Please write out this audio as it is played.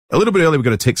a little bit earlier, we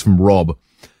got a text from Rob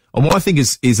on what I think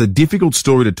is a difficult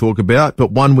story to talk about,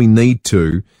 but one we need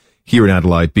to here in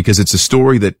Adelaide, because it's a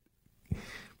story that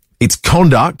it's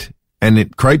conduct and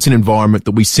it creates an environment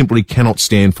that we simply cannot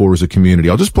stand for as a community.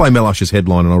 I'll just play Mel Usher's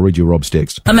headline and I'll read you Rob's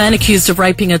text. A man accused of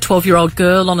raping a 12-year-old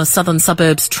girl on a southern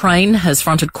suburbs train has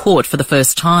fronted court for the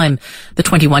first time. The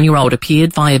 21-year-old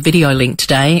appeared via video link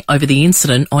today over the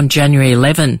incident on January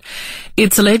 11.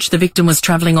 It's alleged the victim was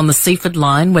travelling on the Seaford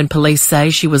line when police say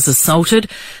she was assaulted,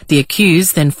 the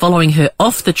accused then following her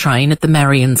off the train at the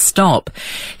Marion stop.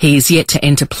 He's yet to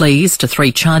enter pleas to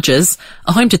 3 charges.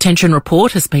 A home detention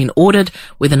report has been ordered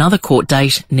with another court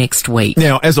date next week.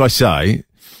 Now, as I say,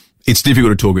 it's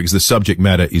difficult to talk because the subject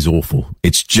matter is awful.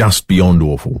 It's just beyond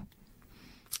awful.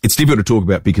 It's difficult to talk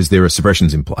about because there are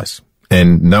suppressions in place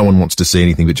and no one wants to see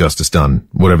anything but justice done,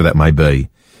 whatever that may be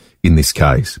in this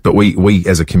case. But we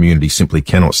as a community simply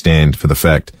cannot stand for the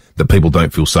fact that people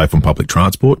don't feel safe on public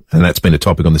transport, and that's been a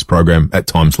topic on this program at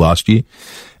times last year.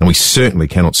 And we certainly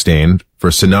cannot stand for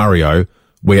a scenario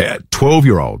where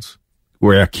 12-year-olds,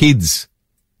 where our kids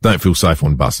don't feel safe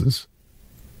on buses.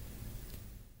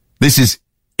 This is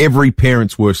every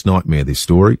parent's worst nightmare, this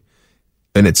story.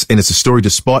 And it's a story,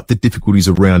 despite the difficulties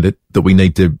around it, that we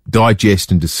need to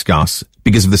digest and discuss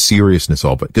because of the seriousness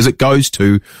of it. Because it goes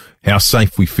to how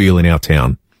safe we feel in our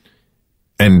town.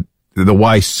 And the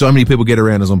way so many people get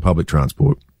around is on public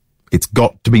transport. It's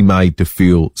got to be made to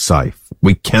feel safe.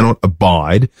 We cannot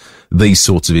abide these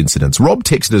sorts of incidents. Rob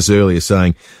texted us earlier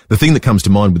saying the thing that comes to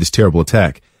mind with this terrible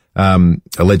attack,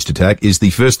 alleged attack, is the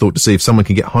first thought to see if someone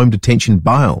can get home detention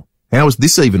bail. How is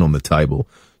this even on the table?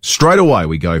 Straight away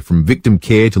we go from victim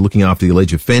care to looking after the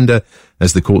alleged offender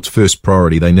as the court's first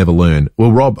priority. They never learn.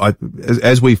 Well, Rob,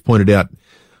 as we've pointed out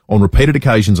on repeated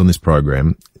occasions on this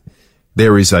program,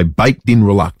 there is a baked-in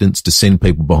reluctance to send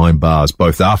people behind bars,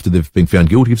 both after they've been found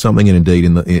guilty of something and indeed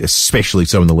especially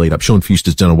so in the lead up. Sean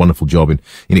Fuster's done a wonderful job in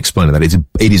explaining that.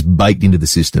 It is baked into the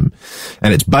system.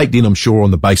 And it's baked in, I'm sure,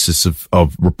 on the basis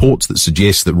of reports that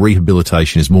suggest that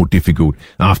rehabilitation is more difficult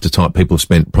after people have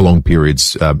spent prolonged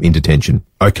periods in detention.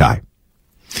 Okay.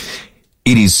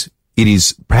 It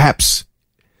is perhaps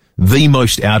the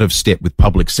most out of step with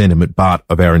public sentiment part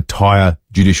of our entire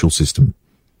judicial system.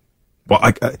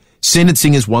 Well,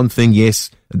 sentencing is one thing,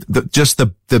 yes. Just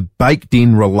the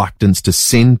baked-in reluctance to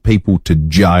send people to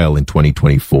jail in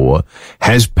 2024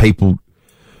 has people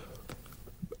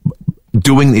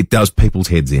does people's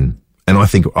heads in, and I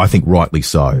think rightly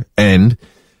so. And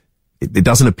it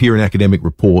doesn't appear in academic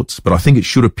reports, but I think it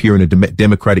should appear in a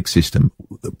democratic system.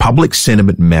 Public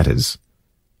sentiment matters.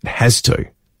 It has to.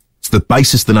 It's the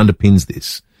basis that underpins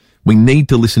this. We need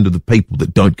to listen to the people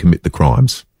that don't commit the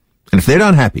crimes, and if they're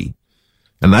unhappy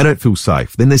and they don't feel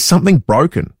safe, then there's something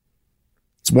broken.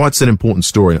 It's why it's an important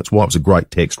story, and it's why it was a great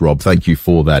text, Rob. Thank you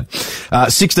for that.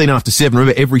 16 after 7.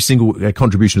 Remember, every single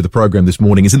contribution to the program this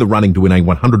morning is in the running to win a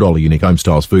 $100 unique Home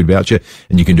Styles food voucher,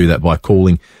 and you can do that by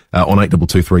calling on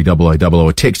 8223 0000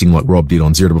 or texting like Rob did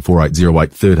on 044808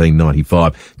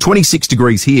 1395. 26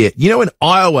 degrees here. You know, in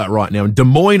Iowa right now, in Des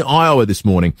Moines, Iowa this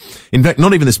morning. In fact,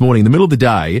 not even this morning, in the middle of the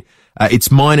day,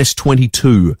 it's minus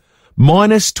 22.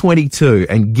 Minus 22.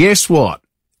 And guess what?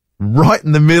 Right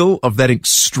in the middle of that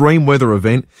extreme weather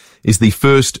event is the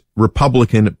first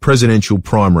Republican presidential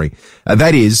primary.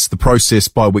 That is the process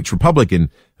by which Republican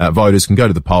voters can go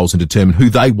to the polls and determine who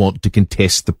they want to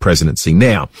contest the presidency.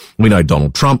 Now, we know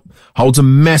Donald Trump holds a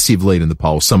massive lead in the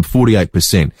polls, some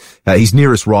 48%. His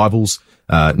nearest rivals,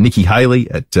 Nikki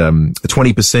Haley at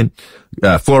 20%,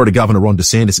 Florida Governor Ron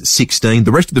DeSantis at 16%.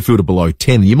 The rest of the field are below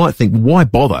 10%. You might think, why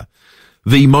bother?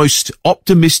 The most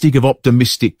optimistic of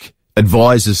optimistic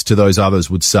advisors to those others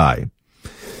would say,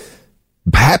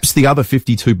 perhaps the other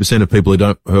 52% of people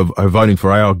who are voting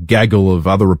for our gaggle of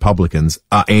other Republicans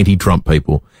are anti-Trump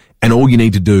people. And all you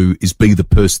need to do is be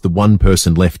the one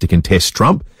person left to contest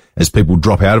Trump as people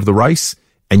drop out of the race.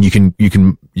 And you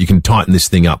can tighten this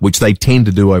thing up, which they tend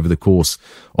to do over the course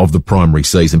of the primary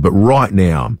season. But right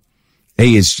now,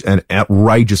 he is an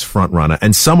outrageous front runner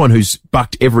and someone who's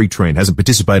bucked every trend, hasn't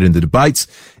participated in the debates,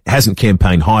 hasn't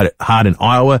campaigned hard in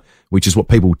Iowa, which is what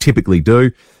people typically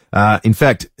do. In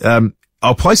fact,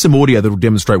 I'll play some audio that will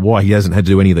demonstrate why he hasn't had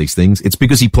to do any of these things. It's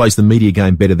because he plays the media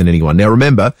game better than anyone. Now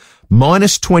remember,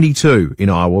 minus 22 in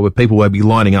Iowa, where people will be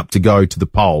lining up to go to the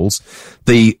polls.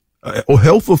 The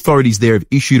health authorities there have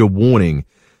issued a warning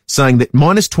saying that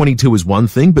minus 22 is one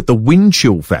thing, but the wind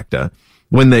chill factor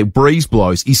when the breeze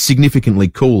blows is significantly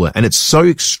cooler, and it's so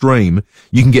extreme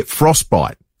you can get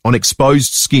frostbite on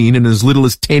exposed skin in as little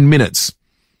as 10 minutes.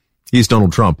 Here's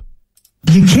Donald Trump.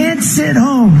 You can't sit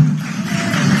home.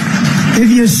 If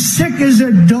you're sick as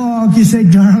a dog, you say,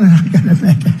 darling, I gotta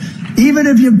make it. even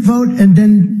if you vote and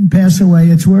then pass away,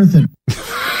 it's worth it.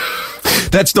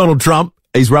 That's Donald Trump.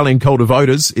 He's rallying call to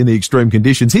voters in the extreme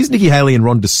conditions. Here's Nikki Haley and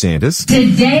Ron DeSantis.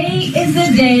 Today is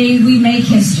the day we make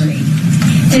history.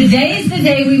 Today is the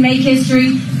day we make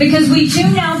history because we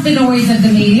tune out the noise of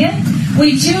the media,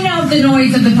 we tune out the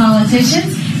noise of the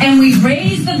politicians, and we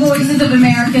raise the voices of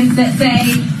Americans that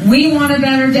say, we want a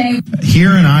better day.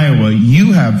 Here in Iowa,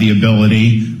 you have the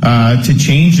ability to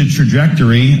change the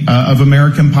trajectory of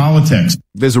American politics.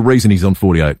 There's a reason he's on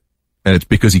 48. And it's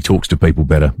because he talks to people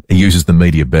better. He uses the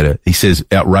media better. He says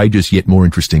outrageous yet more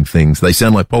interesting things. They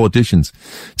sound like politicians.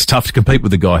 It's tough to compete with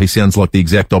the guy. He sounds like the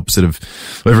exact opposite of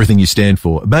everything you stand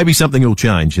for. Maybe something will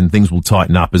change and things will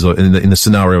tighten up in the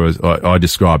scenario as I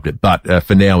described it. But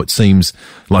for now, it seems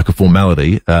like a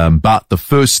formality. But the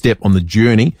first step on the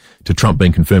journey to Trump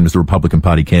being confirmed as the Republican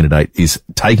Party candidate is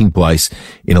taking place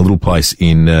in a little place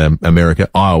in America,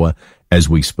 Iowa, as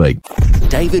we speak.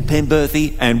 David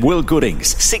Penberthy and Will Goodings,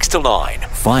 6 to 9,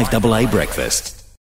 5AA Breakfast.